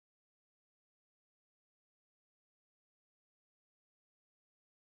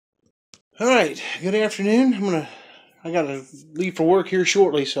All right, good afternoon. I gotta leave for work here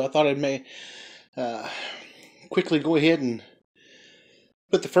shortly, so I thought I may quickly go ahead and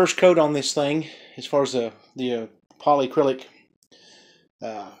put the first coat on this thing as far as the polyacrylic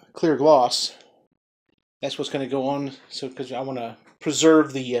clear gloss. That's what's going to go on, so because I want to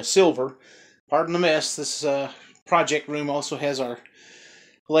preserve the silver. Pardon the mess. This project room also has our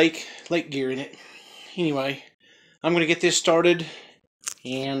lake gear in it. Anyway, I'm going to get this started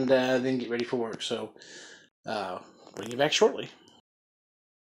and then get ready for work. So bring you back shortly.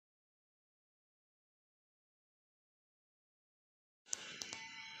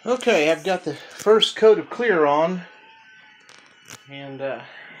 Okay, I've got the first coat of clear on, and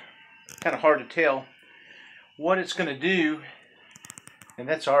kind of hard to tell what it's going to do, and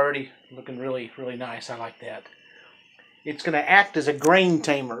that's already looking really nice. I like that. It's going to act as a grain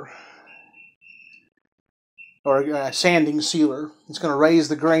tamer or a sanding sealer. It's going to raise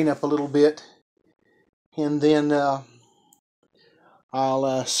the grain up a little bit, and then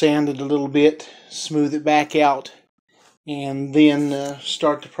I'll sand it a little bit, smooth it back out, and then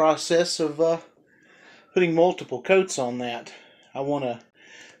start the process of putting multiple coats on that. I want to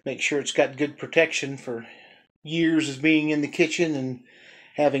make sure it's got good protection for years of being in the kitchen and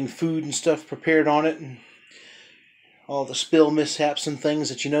having food and stuff prepared on it, and all the spill mishaps and things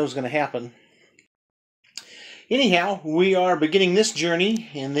that you know is going to happen. Anyhow, we are beginning this journey,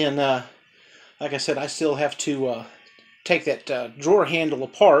 and then like I said, I still have to take that drawer handle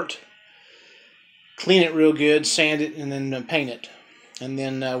apart, clean it real good, sand it, and then paint it. And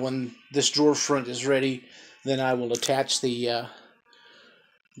then when this drawer front is ready, then I will attach the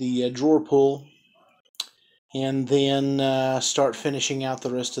drawer pull, and then start finishing out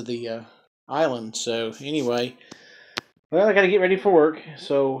the rest of the island. So anyway, well, I got to get ready for work,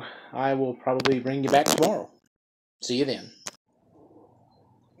 so I will probably bring you back tomorrow. See you then.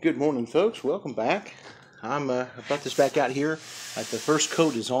 Good morning, folks. Welcome back. I brought this back out here. The first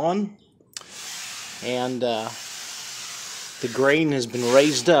coat is on, and the grain has been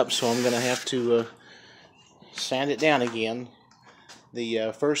raised up, so I'm going to have to sand it down again.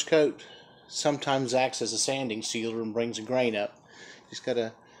 The first coat sometimes acts as a sanding sealer and brings the grain up. Just got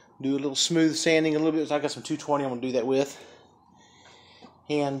to do a little smooth sanding a little bit. So I got some 220 I'm going to do that with.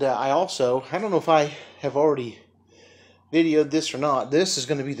 And I don't know if I have already videoed this or not. This is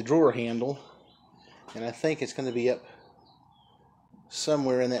going to be the drawer handle, and I think it's going to be up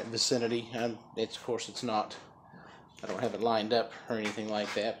somewhere in that vicinity. Of course it's not. I don't have it lined up or anything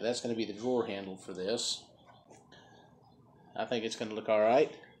like that, but that's going to be the drawer handle for this. I think it's going to look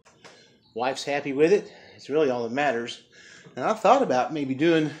alright. Wife's happy with it. It's really all that matters. And I thought about maybe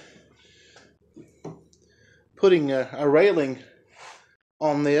putting a railing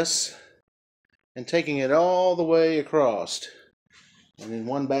on this and taking it all the way across, and then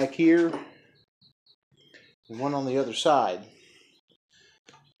one back here and one on the other side,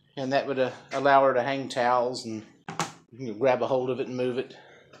 and that would allow her to hang towels and grab a hold of it and move it.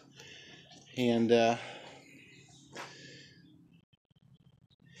 And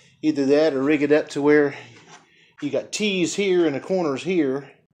either that or rig it up to where you got T's here and the corners here,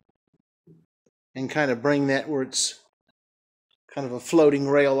 and kind of bring that where it's kind of a floating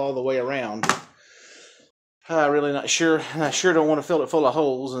rail all the way around. I'm really not sure, and I sure don't want to fill it full of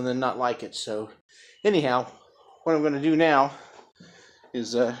holes and then not like it. So anyhow, what I'm going to do now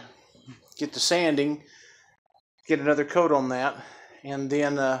is get the sanding, get another coat on that, and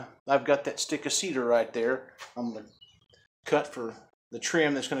then I've got that stick of cedar right there. I'm going to cut for the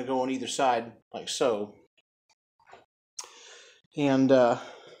trim that's going to go on either side, like so. And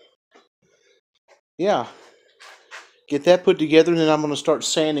yeah, get that put together, and then I'm going to start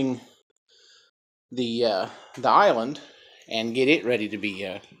sanding the island and get it ready to be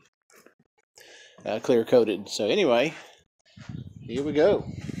clear coated. So anyway, here we go.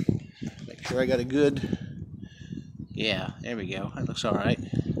 Make sure I got a good, yeah, there we go. That looks all right.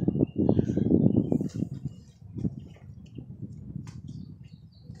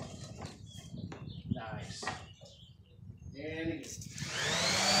 Nice. And again.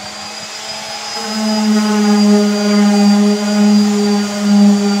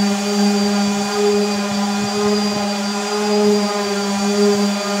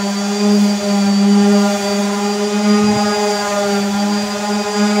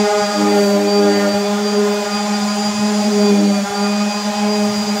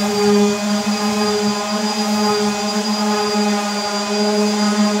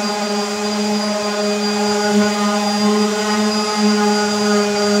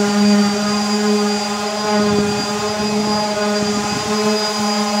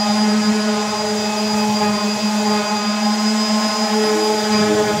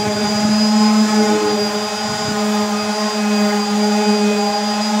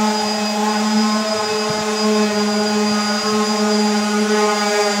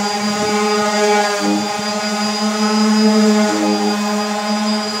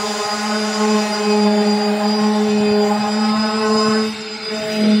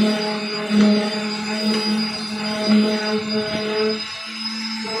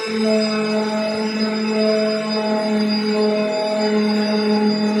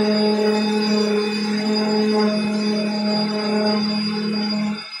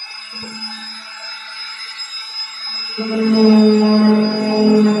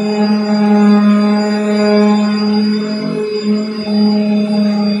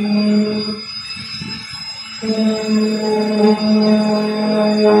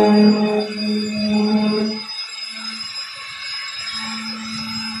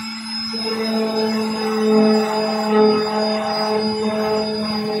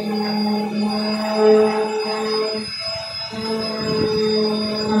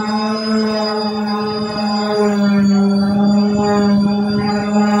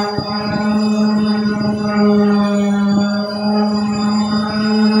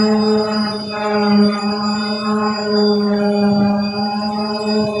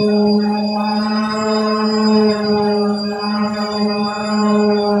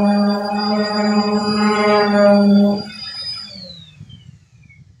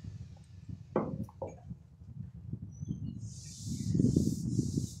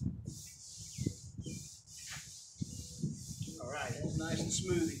 Alright, that's nice and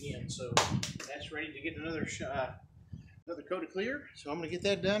smooth again, so that's ready to get another coat of clear. So I'm going to get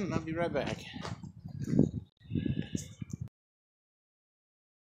that done and I'll be right back.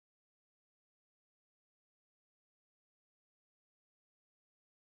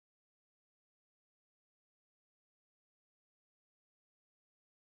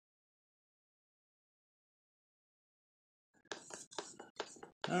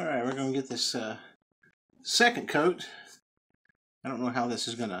 Alright, we're going to get this second coat. I don't know how this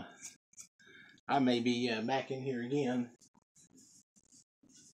is going to... I may be back in here again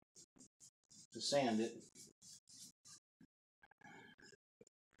to sand it.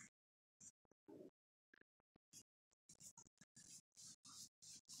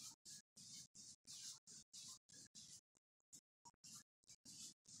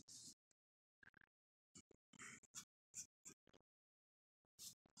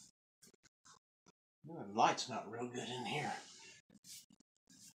 The light's not real good in here.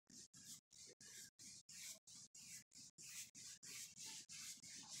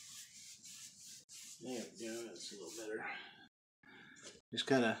 There we go, that's a little better. Just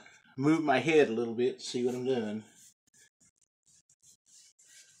gotta move my head a little bit to see what I'm doing.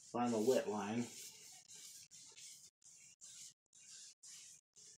 Find a wet line.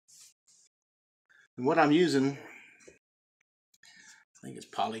 And what I'm using, I think it's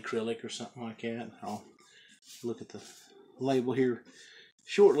polyacrylic or something like that. I'll look at the label here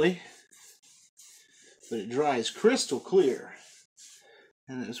shortly. But it dries crystal clear.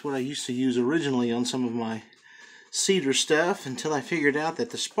 And that's what I used to use originally on some of my cedar stuff, until I figured out that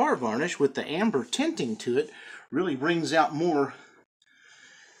the spar varnish with the amber tinting to it really brings out more.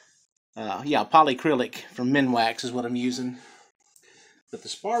 Polyacrylic from Minwax is what I'm using. But the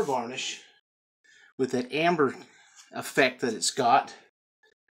spar varnish with that amber effect that it's got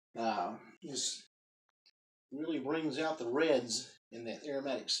just really brings out the reds in that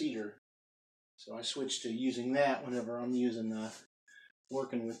aromatic cedar. So I switched to using that whenever I'm using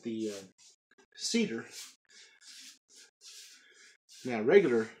working with the cedar. Now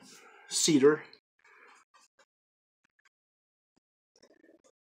regular cedar,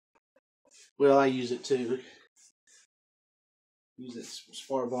 well, I use it too. Use that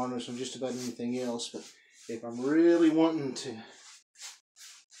spar varnish on just about anything else, but if I'm really wanting to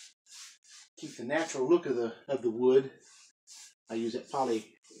keep the natural look of the wood, I use that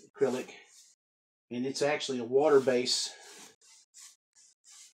polyacrylic, and it's actually a water base.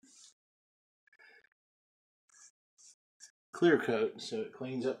 Clear coat, so it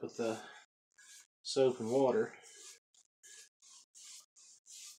cleans up with the soap and water.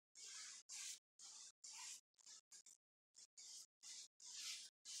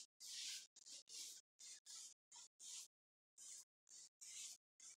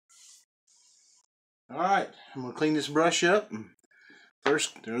 Alright, I'm going to clean this brush up. And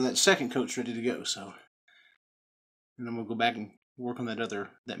first, that second coat's ready to go, so. And I'm going to go back and work on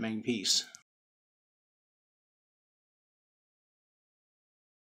that main piece.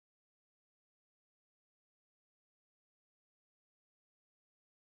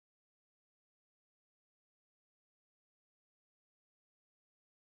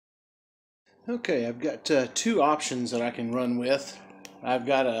 Okay, I've got two options that I can run with. I've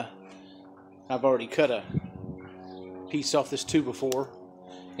already cut a piece off this 2x4,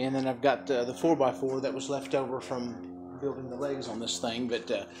 and then I've got the 4x4 that was left over from building the legs on this thing.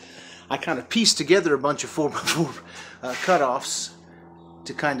 But I kind of pieced together a bunch of 4x4 cutoffs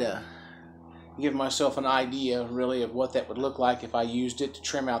to kind of give myself an idea, really, of what that would look like if I used it to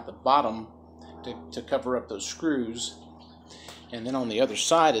trim out the bottom to cover up those screws. And then on the other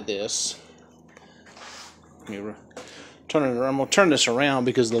side of this, I'm going to turn this around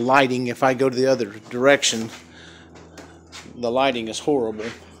because the lighting, if I go to the other direction, the lighting is horrible.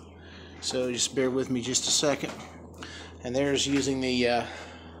 So just bear with me just a second. And there's using the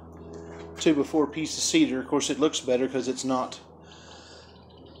 2x4 piece of cedar. Of course, it looks better because it's not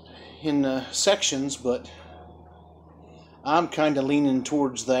in sections, but I'm kind of leaning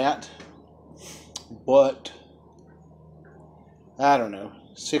towards that, but I don't know.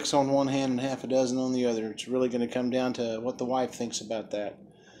 6 on one hand and half a dozen on the other. It's really going to come down to what the wife thinks about that.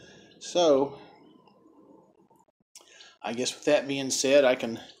 So, I guess with that being said, I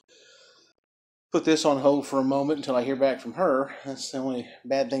can put this on hold for a moment until I hear back from her. That's the only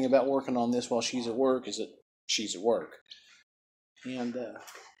bad thing about working on this while she's at work, is that she's at work. And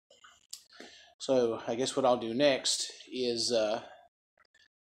so I guess what I'll do next is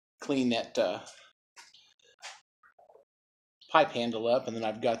clean that pipe handle up, and then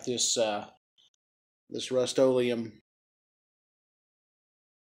I've got this this Rust-Oleum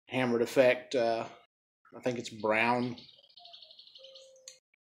hammered effect. I think it's brown.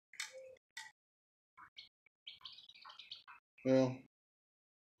 Well,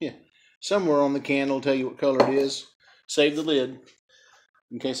 yeah, somewhere on the can will tell you what color it is. Save the lid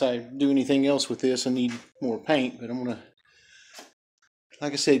in case I do anything else with this and need more paint. But I'm gonna,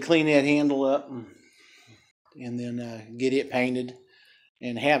 like I said, clean that handle up and then get it painted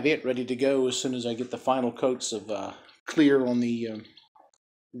and have it ready to go as soon as I get the final coats of clear on the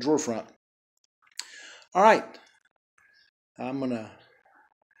drawer front. All right, I'm gonna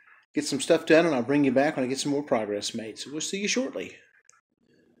get some stuff done, and I'll bring you back when I get some more progress made. So we'll see you shortly.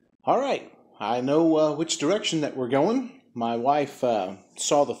 All right, I know which direction that we're going. My wife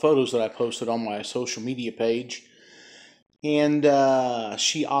saw the photos that I posted on my social media page, and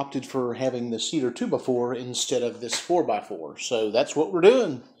she opted for having the cedar 2x4 instead of this 4x4. So that's what we're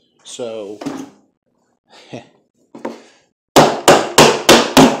doing. So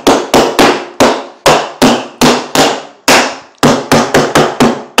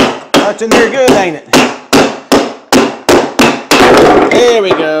that's in there good, ain't it? There we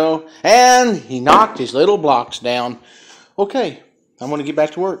go. And he knocked his little blocks down. Okay, I'm going to get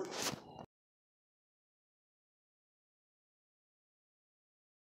back to work.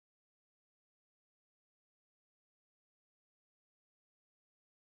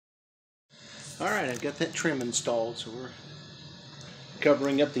 All right, I've got that trim installed, so we're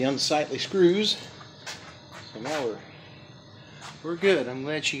covering up the unsightly screws. So now we're good. I'm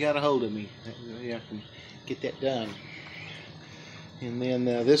glad she got a hold of me. I can get that done. And then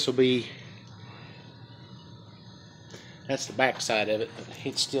this will be, that's the back side of it, but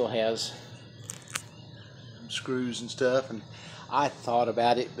it still has some screws and stuff. And I thought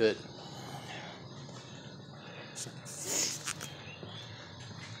about it, but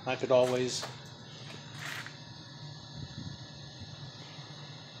I could always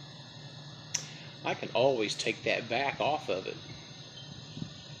take that back off of it,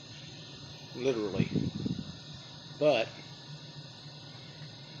 literally, but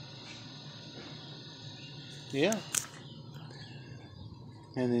yeah,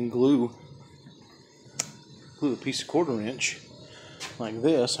 and then glue a piece of 1/4 inch like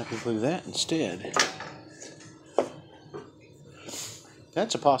this. I could glue that instead.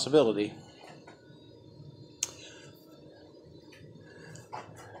 That's a possibility.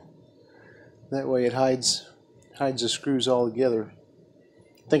 That way it hides the screws all together.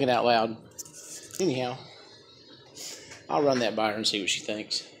 Thinking out loud. Anyhow, I'll run that by her and see what she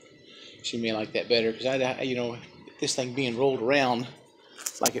thinks. She may like that better, because you know, this thing being rolled around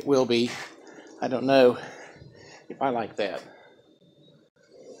like it will be, I don't know if I like that.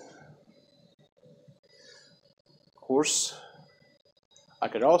 Of course, I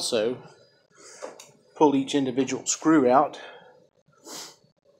could also pull each individual screw out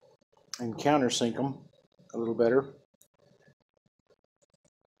and countersink them a little better.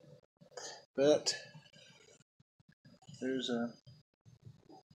 But there's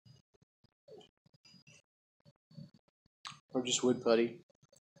or just wood putty,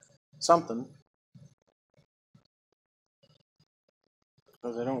 something,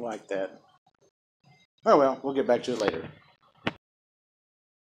 because I don't like that. Oh well, we'll get back to it later.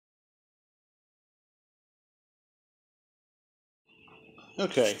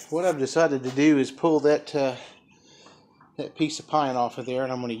 Okay, what I've decided to do is pull that that piece of pine off of there,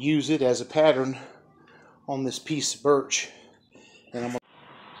 and I'm going to use it as a pattern on this piece of birch. And I'm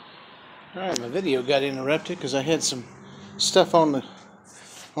Alright, my video got interrupted because I had some stuff on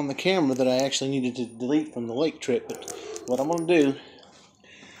the camera that I actually needed to delete from the lake trip. But what I'm going to do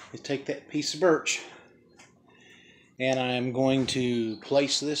is take that piece of birch, and I'm going to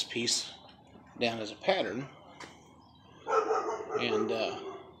place this piece down as a pattern and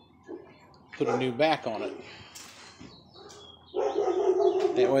put a new back on it.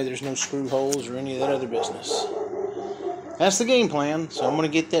 That way there's no screw holes or any of that other business. That's the game plan, so I'm going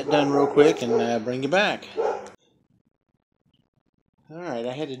to get that done real quick and bring you back. Alright,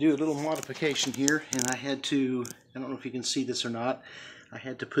 I had to do a little modification here, and I had to, I don't know if you can see this or not, I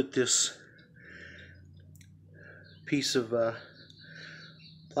had to put this piece of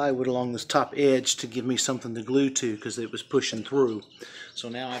plywood along this top edge to give me something to glue to because it was pushing through. So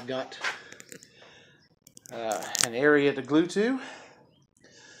now I've got an area to glue to.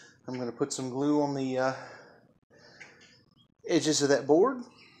 I'm going to put some glue on the edges of that board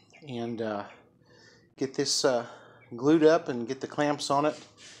and get this glued up and get the clamps on it,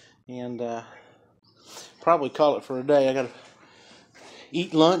 and probably call it for a day. I got to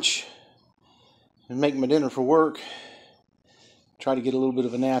eat lunch and make my dinner for work. Try to get a little bit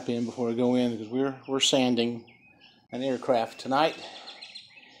of a nap in before I go in, because we're sanding an aircraft tonight,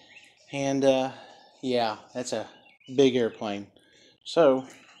 and yeah, that's a big airplane. So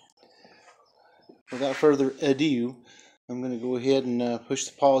without further ado, I'm going to go ahead and push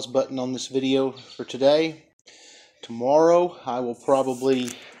the pause button on this video for today. Tomorrow I will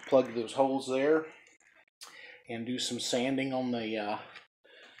probably plug those holes there and do some sanding on the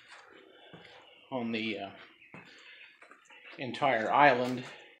entire island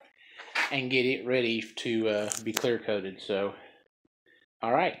and get it ready to be clear coated. So,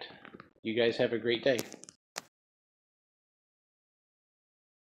 all right, you guys have a great day.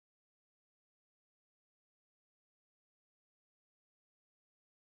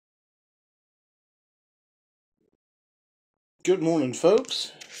 Good morning,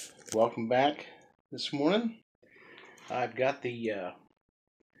 folks. Welcome back this morning. I've got the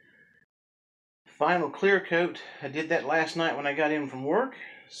final clear coat. I did that last night when I got in from work.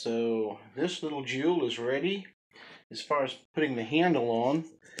 So this little jewel is ready as far as putting the handle on.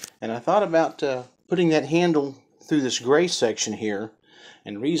 And I thought about putting that handle through this gray section here.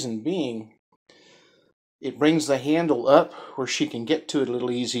 And reason being, it brings the handle up where she can get to it a little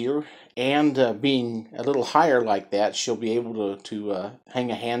easier. And being a little higher like that, she'll be able to hang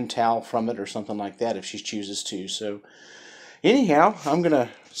a hand towel from it or something like that if she chooses to. So anyhow, I'm going to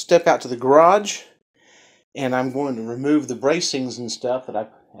step out to the garage, and I'm going to remove the bracings and stuff that I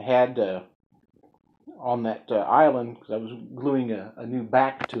had on that island, because I was gluing a new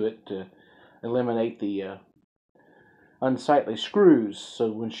back to it to eliminate the unsightly screws. So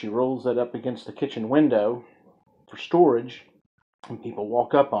when she rolls that up against the kitchen window for storage, when people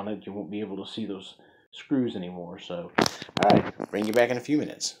walk up on it, you won't be able to see those screws anymore. So, all right, I'll bring you back in a few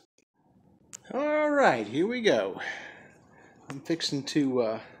minutes. All right, here we go. I'm fixing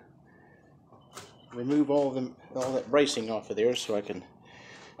to remove all that bracing off of there so I can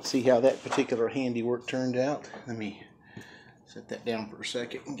see how that particular handiwork turned out. Let me set that down for a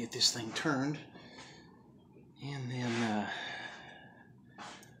second and get this thing turned, and then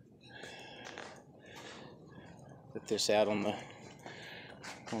put this out on the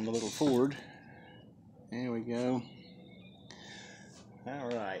little Ford. There we go. All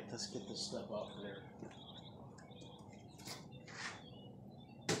right, let's get this stuff off there.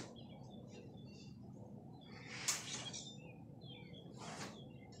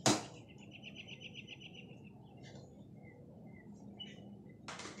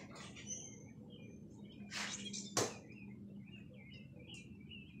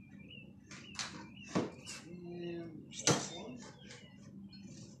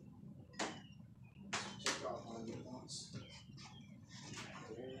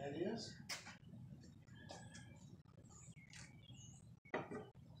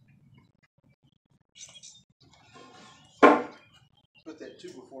 Put that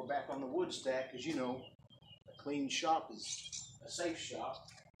 2x4 back on the wood stack, because you know a clean shop is a safe shop.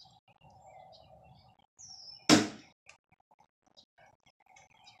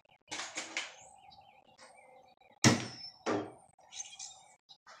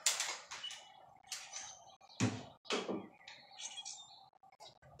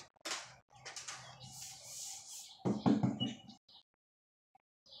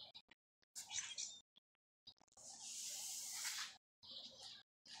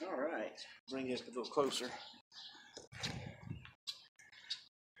 All right, bring this a little closer.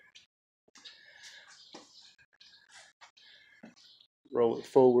 Roll it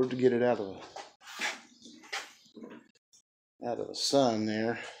forward to get it out of the sun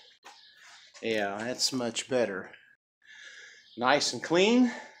there. Yeah, that's much better. Nice and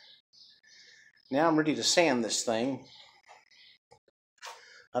clean. Now I'm ready to sand this thing.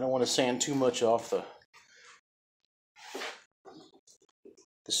 I don't want to sand too much off the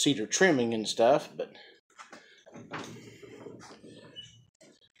cedar trimming and stuff, but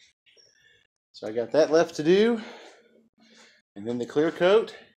so I got that left to do, and then the clear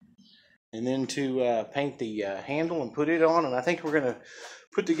coat, and then to paint the handle and put it on. And I think we're going to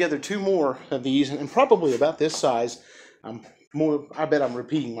put together 2 more of these, and probably about this size. I'm more. I bet I'm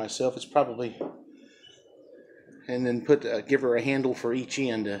repeating myself. It's probably, and then give her a handle for each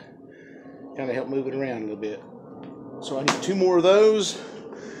end to kind of help move it around a little bit. So I need 2 more of those.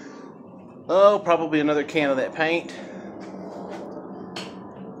 Oh, probably another can of that paint.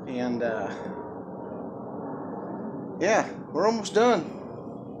 And yeah, we're almost done.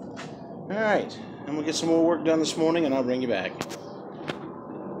 All right, I'm gonna get some more work done this morning, and I'll bring you back.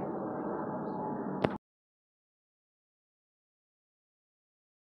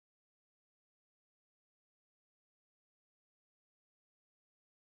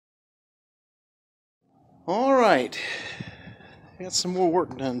 All right, I got some more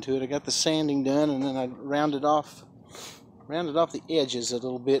work done to it. I got the sanding done, and then I rounded off the edges a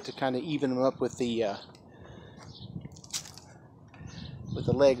little bit to kind of even them up with the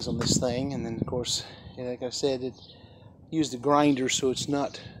legs on this thing. And then, of course, like I said, it used a grinder, so it's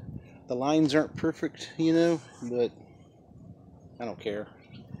not, the lines aren't perfect, you know, but I don't care.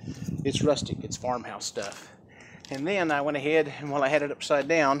 It's rustic. It's farmhouse stuff. And then I went ahead, and while I had it upside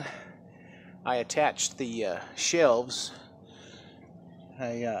down, I attached the shelves.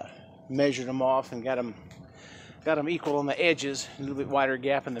 I measured them off and got them equal on the edges, a little bit wider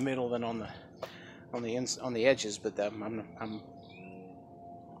gap in the middle than on the edges. But I'm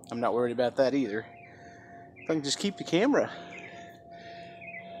not worried about that either. If I can just keep the camera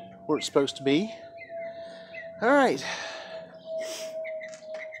where it's supposed to be. All right.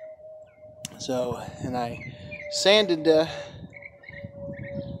 So, and I sanded the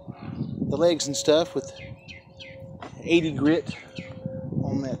legs and stuff with 80 grit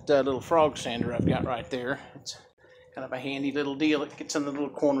on that little frog sander I've got right there. It's kind of a handy little deal. It gets in the little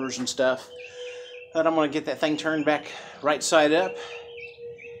corners and stuff. But I'm going to get that thing turned back right side up.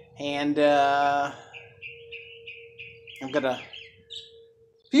 And I've got a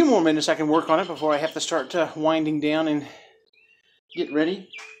few more minutes I can work on it before I have to start winding down and get ready.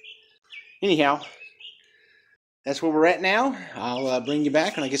 Anyhow, that's where we're at now. I'll bring you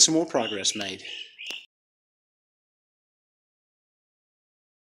back when I get some more progress made.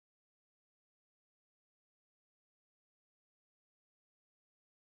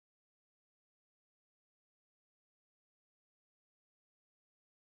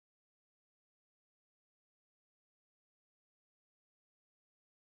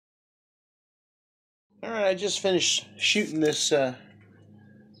 Alright, I just finished shooting this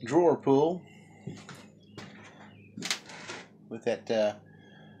drawer pull with that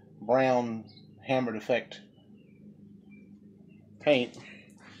brown hammered effect paint.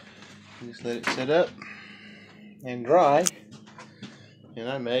 Just let it sit up and dry, and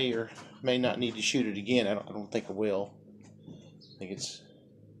I may or may not need to shoot it again. I don't think I will. I think it's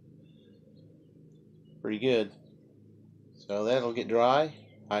pretty good. So that'll get dry.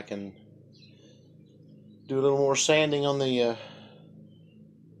 I can do a little more sanding on the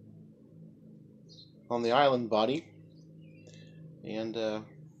island body and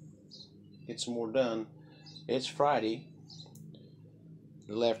get some more done. It's Friday,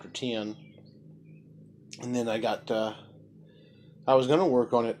 a little after 10, and then I was going to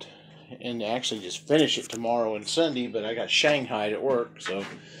work on it and actually just finish it tomorrow and Sunday, but I got shanghaied at work, so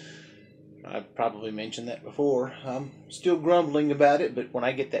I probably mentioned that before. I'm still grumbling about it, but when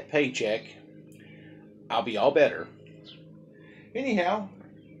I get that paycheck, I'll be all better. Anyhow,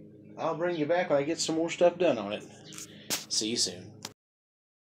 I'll bring you back when I get some more stuff done on it. See you soon.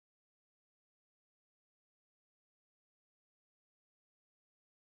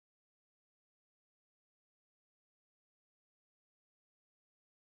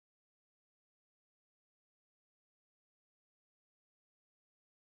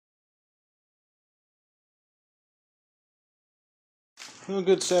 Well,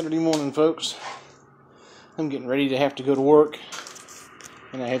 good Saturday morning, folks. I'm getting ready to have to go to work,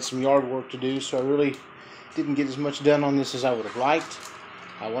 and I had some yard work to do, so I really didn't get as much done on this as I would have liked.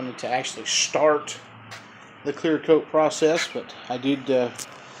 I wanted to actually start the clear coat process, but I did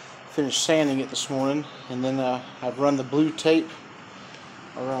finish sanding it this morning, and then I've run the blue tape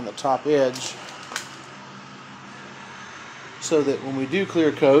around the top edge so that when we do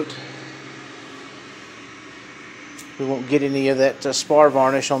clear coat, we won't get any of that spar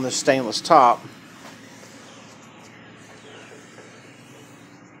varnish on the stainless top.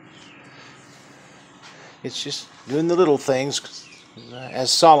 It's just doing the little things,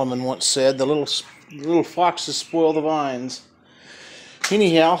 as Solomon once said, the little foxes spoil the vines.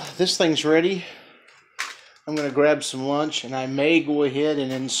 Anyhow, this thing's ready. I'm going to grab some lunch, and I may go ahead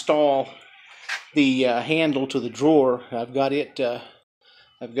and install the handle to the drawer. I've got it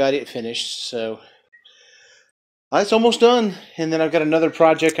finished, so it's almost done. And then I've got another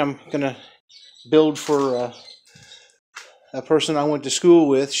project I'm going to build for a person I went to school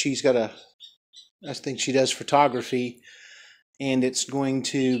with. She's got I think she does photography, and it's going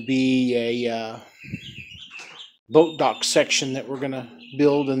to be a boat dock section that we're going to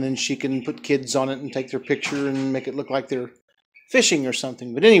build, and then she can put kids on it and take their picture and make it look like they're fishing or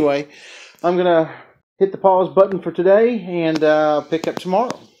something. But anyway, I'm going to hit the pause button for today and pick up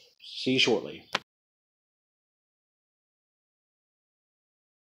tomorrow. See you shortly.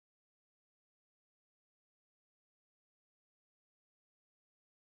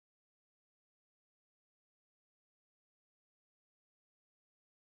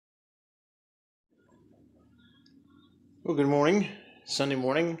 Well, good morning. Sunday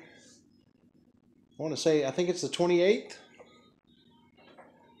morning. I want to say, I think it's the 28th.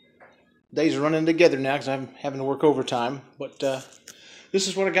 Days are running together now because I'm having to work overtime. But this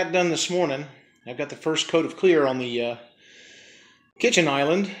is what I got done this morning. I've got the first coat of clear on the kitchen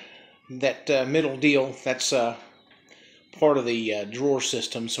island. That middle deal, that's part of the drawer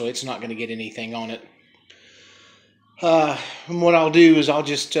system, so it's not going to get anything on it. And what I'll do is I'll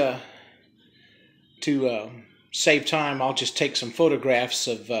just, to save time, I'll just take some photographs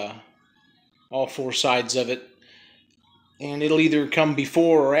of all four sides of it. And it'll either come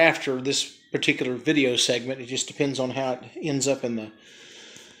before or after this particular video segment. It just depends on how it ends up in the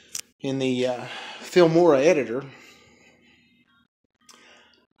Filmora editor.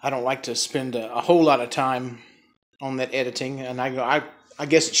 I don't like to spend a whole lot of time on that editing, and I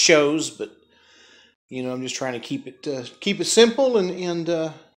guess it shows, but you know, I'm just trying to keep it simple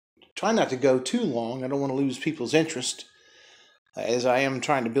and try not to go too long. I don't want to lose people's interest, as I am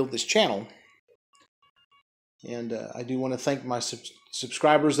trying to build this channel. And I do want to thank my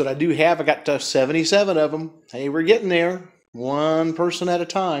subscribers that I do have. I got 77 of them. Hey, we're getting there, one person at a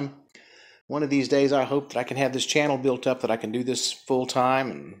time. One of these days, I hope that I can have this channel built up, that I can do this full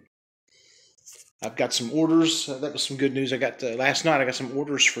time. And I've got some orders. That was some good news. I got last night. I got some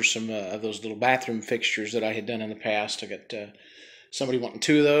orders for some of those little bathroom fixtures that I had done in the past. I got somebody wanting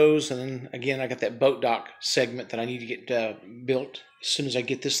 2 of those, and then again, I got that boat dock segment that I need to get built as soon as I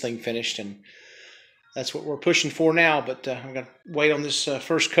get this thing finished. And that's what we're pushing for now, but I'm going to wait on this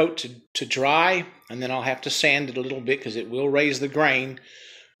first coat to dry, and then I'll have to sand it a little bit because it will raise the grain.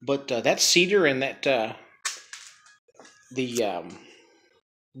 But that cedar and that the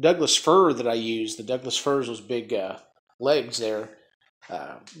Douglas fir that I used, the Douglas firs, those big legs there,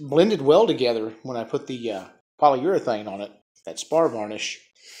 blended well together when I put the polyurethane on it, that spar varnish.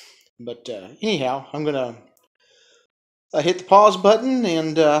 But anyhow, I'm going to hit the pause button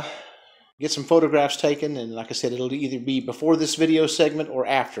and get some photographs taken, and like I said, it'll either be before this video segment or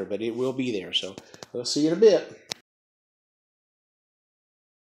after, but it will be there. So we'll see you in a bit.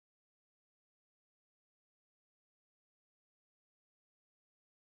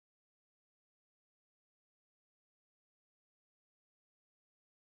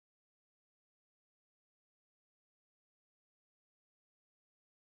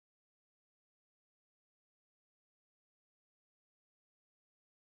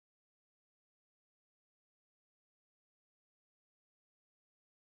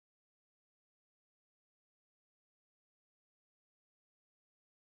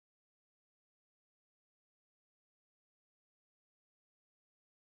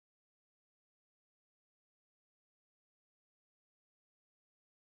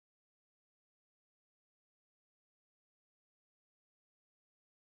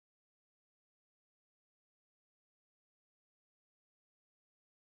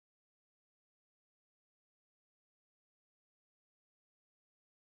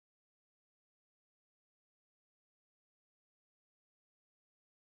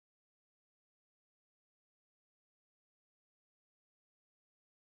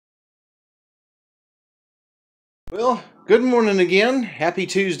 Well, good morning again. Happy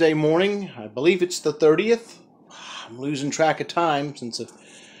Tuesday morning. I believe it's the 30th. I'm losing track of time since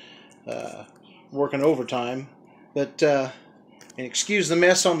working overtime. But and excuse the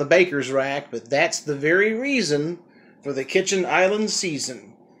mess on the baker's rack, but that's the very reason for the kitchen island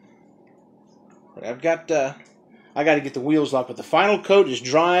season. But I got to get the wheels locked. But the final coat is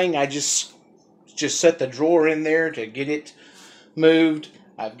drying. I just set the drawer in there to get it moved.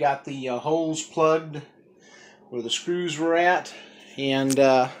 I've got the holes plugged where the screws were at, and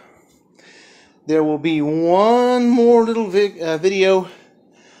there will be one more little video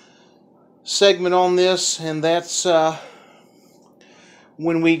segment on this, and that's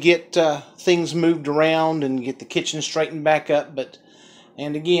when we get things moved around and get the kitchen straightened back up.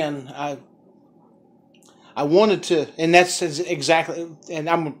 And again, I wanted to, and that's exactly, and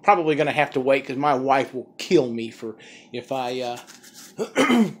I'm probably going to have to wait because my wife will kill me if I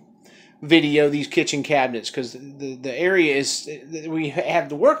video these kitchen cabinets, because the area is that we have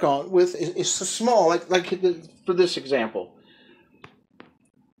to work on with is so small. Like for this example,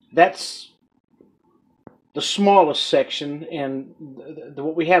 that's the smallest section, and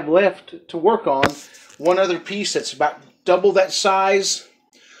what we have left to work on, one other piece that's about double that size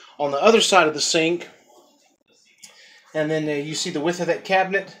on the other side of the sink. And then you see the width of that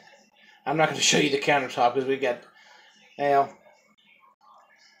cabinet. I'm not going to show you the countertop because we got, well,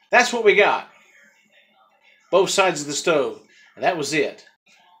 that's what we got. Both sides of the stove. And that was it.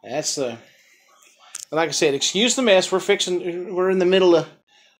 That's the, like I said, excuse the mess. We're in the middle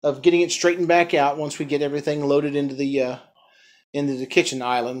of getting it straightened back out. Once we get everything loaded into the kitchen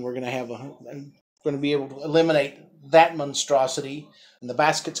island, we're going to be able to eliminate that monstrosity, and the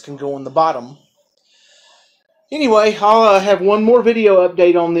baskets can go in the bottom. Anyway, I'll have one more video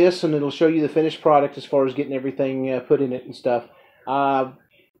update on this, and it'll show you the finished product as far as getting everything put in it and stuff. I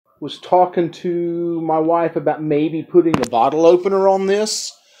was talking to my wife about maybe putting a bottle opener on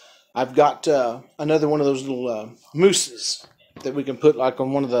this. I've got another one of those little mousses that we can put like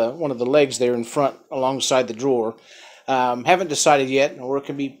on one of the legs there in front alongside the drawer. Haven't decided yet, or it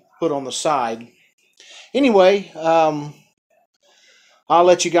can be put on the side. Anyway, I'll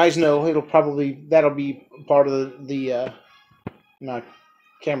let you guys know. That'll be part of the my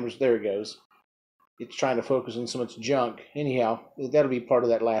camera's, there it goes. It's trying to focus on so much junk. Anyhow, that'll be part of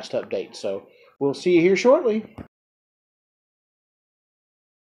that last update. So we'll see you here shortly.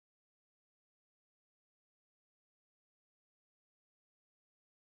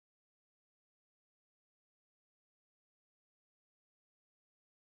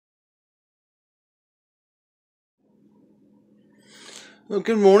 Well,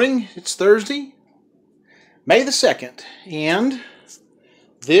 good morning. It's Thursday, May the 2nd, and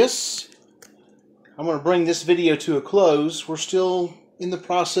I'm going to bring this video to a close. We're still in the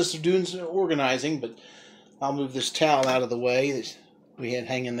process of doing some organizing, but I'll move this towel out of the way that we had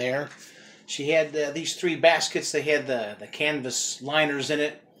hanging there. She had these 3 baskets. They had the canvas liners in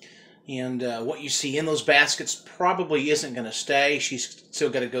it, and what you see in those baskets probably isn't going to stay. She's still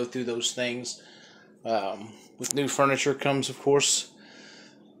got to go through those things. With new furniture comes, of course,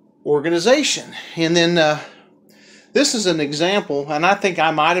 organization. And then this is an example, and I think I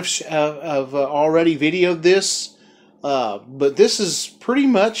might have already videoed this, but this is pretty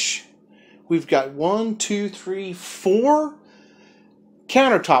much, we've got 1, 2, 3, 4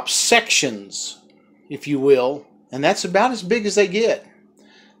 countertop sections, if you will, and that's about as big as they get.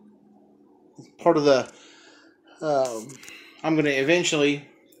 Part of the, I'm going to eventually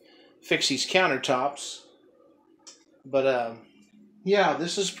fix these countertops, but yeah,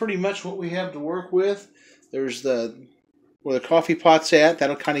 this is pretty much what we have to work with. There's where the coffee pot's at.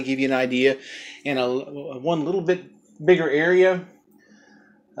 That'll kind of give you an idea. And one little bit bigger area.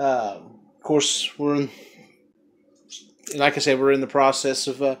 Of course, like I said, we're in the process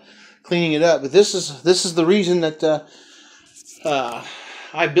of cleaning it up. But this is the reason that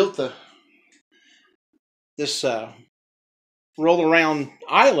I built this roll around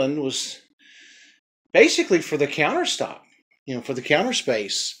island, was basically for the countertop. For the counter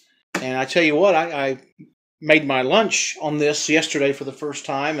space. And I tell you what, I made my lunch on this yesterday for the first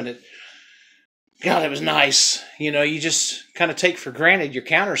time, and God, it was nice. You just kind of take for granted your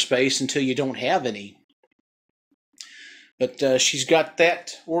counter space until you don't have any. But she's got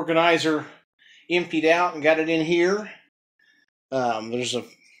that organizer emptied out and got it in here. I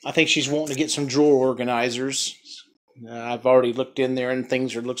think she's wanting to get some drawer organizers. I've already looked in there, and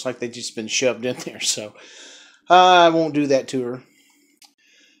things looks like they've just been shoved in there, so I won't do that to her.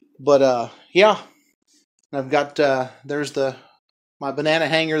 But yeah, I've got there's my banana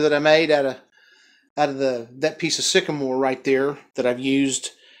hanger that I made out of that piece of sycamore right there that I've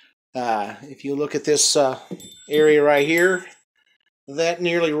used. If you look at this area right here, that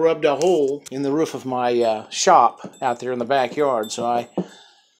nearly rubbed a hole in the roof of my shop out there in the backyard. So I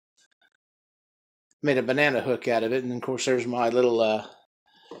made a banana hook out of it, and of course there's my little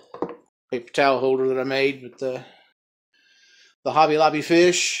paper towel holder that I made with the Hobby Lobby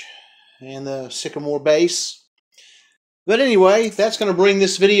fish and the sycamore base. But anyway, that's going to bring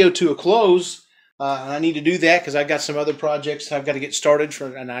this video to a close. I need to do that because I've got some other projects I've got to get started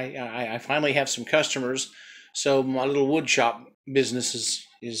for, and I finally have some customers. So my little wood shop business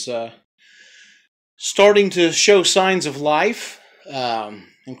is starting to show signs of life. And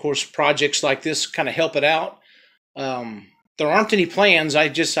of course, projects like this kind of help it out. There aren't any plans.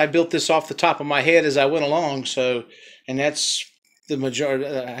 I built this off the top of my head as I went along. So, and that's the majority,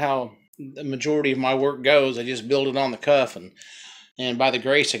 how the majority of my work goes. I just build it on the cuff, and by the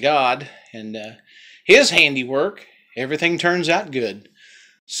grace of God and His handiwork, everything turns out good.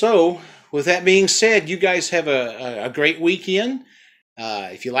 So, with that being said, you guys have a great weekend.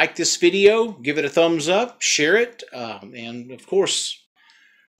 If you like this video, give it a thumbs up, share it, and of course,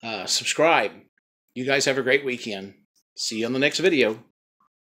 subscribe. You guys have a great weekend. See you on the next video.